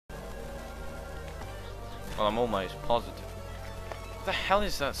Well, I'm almost positive. What the hell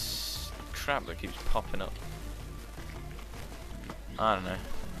is that crap that keeps popping up? I don't know.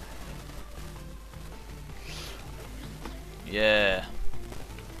 Yeah.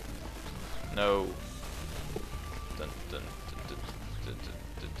 No. Dun, dun, dun, dun, dun,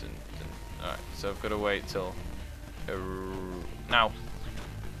 dun, dun, dun. Alright, so I've got to wait till... now.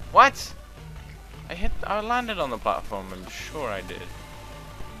 What? I landed on the platform, I'm sure I did.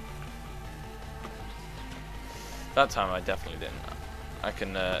 That time I definitely didn't. I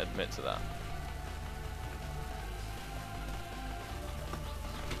can admit to that.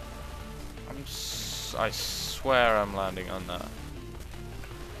 I swear I'm landing on that.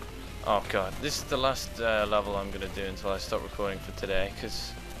 Oh god, this is the last level I'm gonna do until I stop recording for today,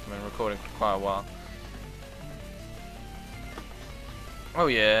 because I've been recording for quite a while. Oh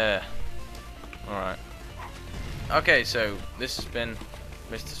yeah. Alright. Okay, so this has been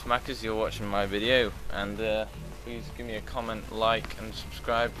MrSmackers. You're watching my video, and please give me a comment, like, and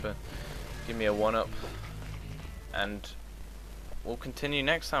subscribe. Give me a 1-up, and we'll continue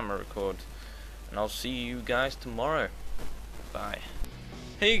next time I record. And I'll see you guys tomorrow. Bye.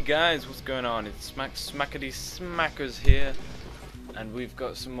 Hey guys, what's going on? It's MrSmackers here, and we've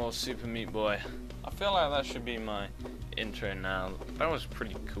got some more Super Meat Boy. I feel like that should be my intro now. That was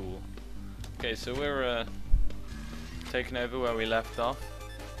pretty cool. Okay, so we're taking over where we left off.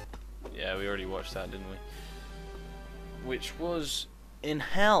 Yeah, we already watched that, didn't we? Which was in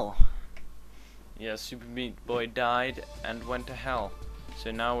hell. Yeah, Super Meat Boy died and went to hell. So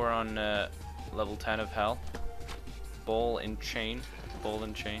now we're on level 10 of hell. Ball and chain.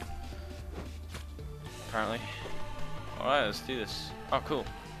 Apparently. Alright, let's do this. Oh, cool.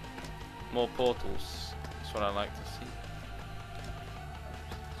 More portals. That's what I like to see.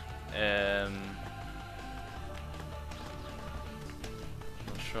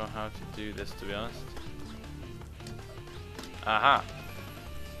 Not sure how to do this, to be honest. Aha!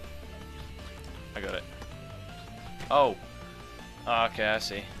 I got it. Oh! Oh, okay, I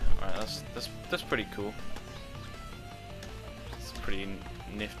see. Alright, that's pretty cool. It's a pretty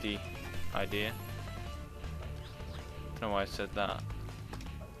nifty idea. Don't know why I said that.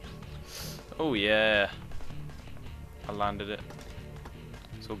 Oh yeah! I landed it.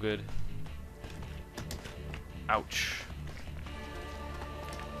 It's all good. Ouch.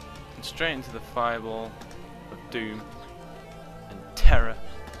 And straight into the fireball of doom and terror.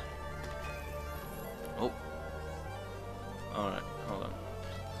 Oh. Alright, hold on.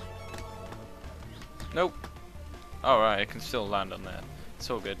 Nope. Alright, I can still land on there. It's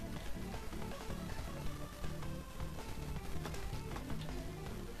all good.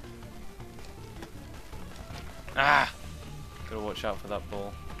 Ah! Gotta watch out for that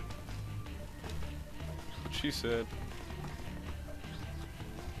ball. What she said.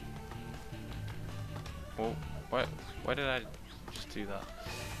 Oh, why did I just do that?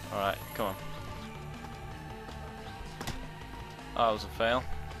 Alright, come on. Oh, that was a fail.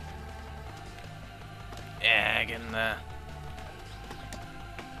 Yeah, get in there.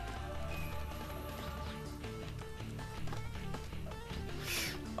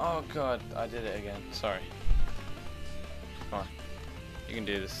 Oh god, I did it again. Sorry. Come on. You can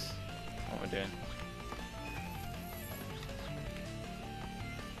do this. What we're doing.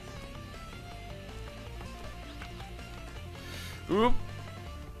 Oop!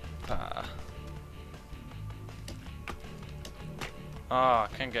 Ah. Oh, I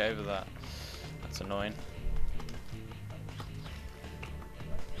can't get over that. That's annoying.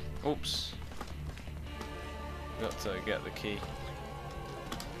 Oops. Got to get the key.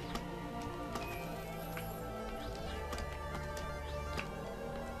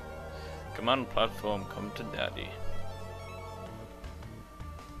 Come on, platform, come to daddy.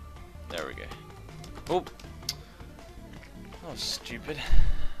 There we go. Oh! That was stupid.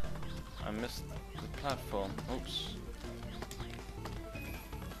 I missed the platform. Oops.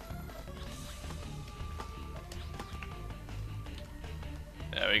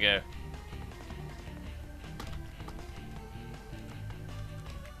 There we go.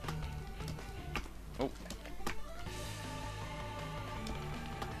 Oh.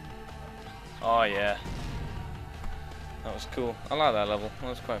 Oh yeah. That was cool. I like that level. That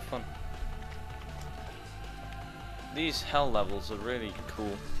was quite fun. These hell levels are really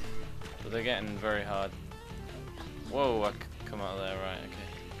cool, but they're getting very hard. Whoa, I could come out of there, right, okay.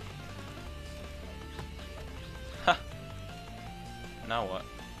 Ha! Now what?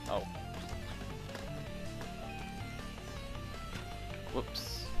 Oh.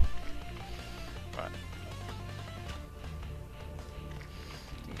 Whoops. Right.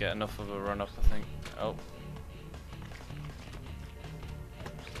 Didn't get enough of a run up, I think. Oh.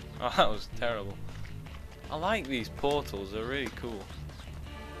 Oh, that was terrible. I like these portals, they're really cool.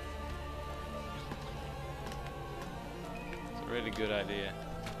 It's a really good idea.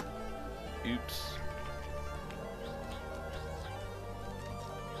 Oops.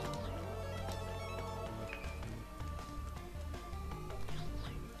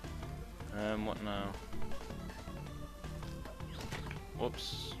 What now?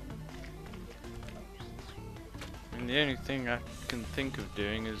 Whoops. I mean, the only thing I can think of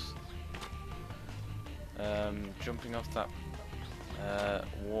doing is jumping off that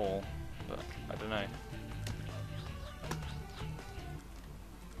wall, but I don't know.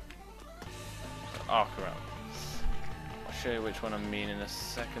 Oh crap. I'll show you which one I mean in a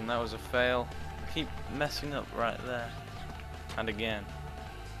second. That was a fail. I keep messing up right there. And again.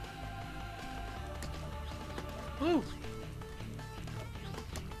 Woo!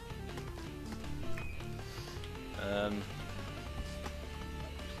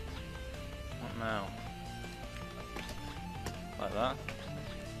 What now? Like that?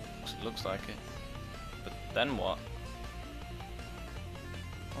 Looks like it. But then what?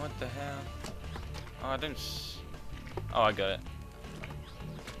 What the hell? Oh, I didn't oh, I got it.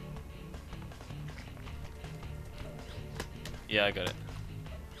 Yeah, I got it.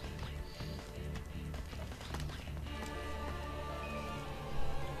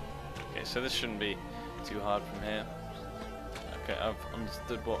 Okay, so this shouldn't be too hard from here. Okay, I've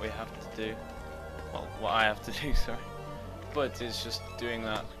understood what we have to do. Well, what I have to do, sorry. But it's just doing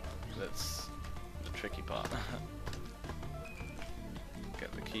that that's the tricky part.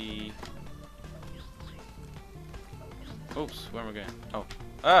 Get the key. Oops, where am I going? Oh.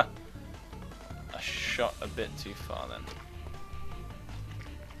 Ah! I shot a bit too far then.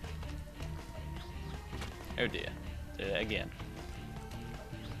 Oh dear. Did it again.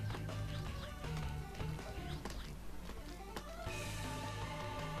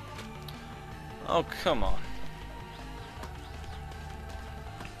 Oh, come on.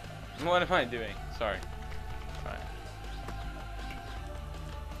 What am I doing? Sorry. Right.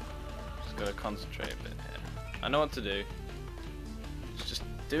 Just gotta concentrate a bit here. I know what to do. It's just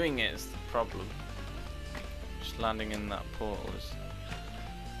doing it is the problem. Just landing in that portal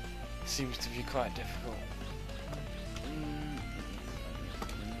seems to be quite difficult.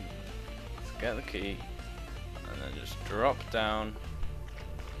 Let's get the key and then just drop down.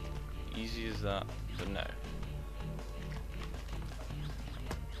 Easy as that, but no.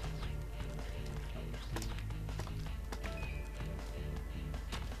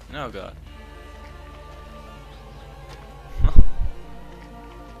 Oh god.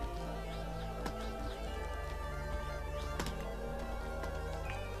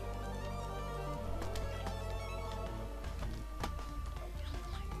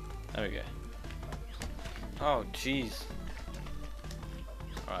 There we go. Oh jeez.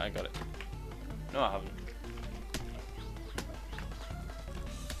 Alright, I got it. No, I haven't.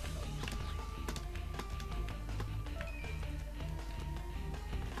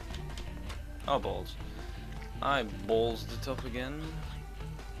 Oh, balls. I ballsed it up again.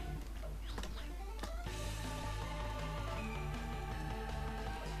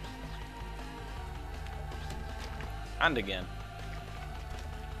 And again.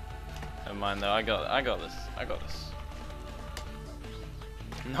 Never mind though, I got this. I got this.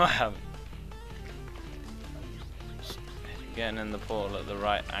 No, I haven't. Just getting in the portal at the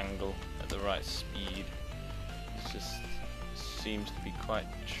right angle, at the right speed. It just seems to be quite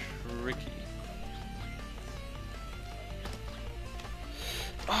tricky.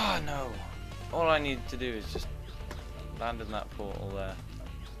 Oh no! All I need to do is just land in that portal there.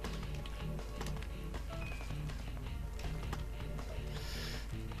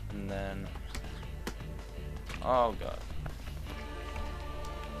 And then... oh god.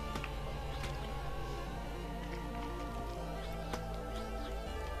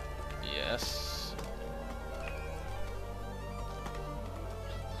 Yes.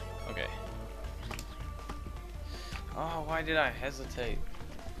 Okay. Oh, why did I hesitate?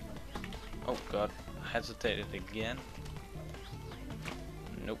 Oh god, I hesitated again.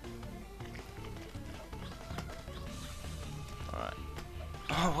 Nope. Alright.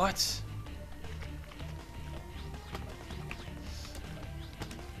 Oh, what?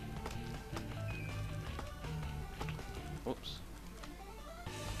 Whoops.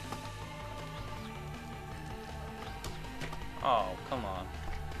 Oh, come on.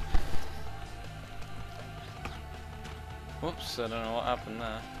 Whoops, I don't know what happened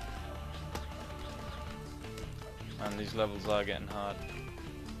there. And these levels are getting hard.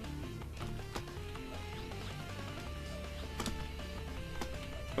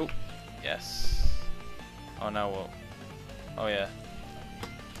 Oh, yes. Oh, now what? Oh, yeah.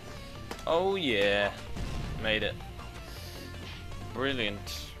 Oh, yeah. Made it.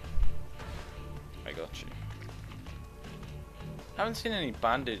 Brilliant. I got you. Haven't seen any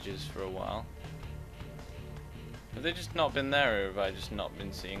bandages for a while. Have they just not been there, or have I just not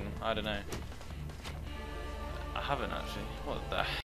been seeing them? I don't know. I haven't actually. What the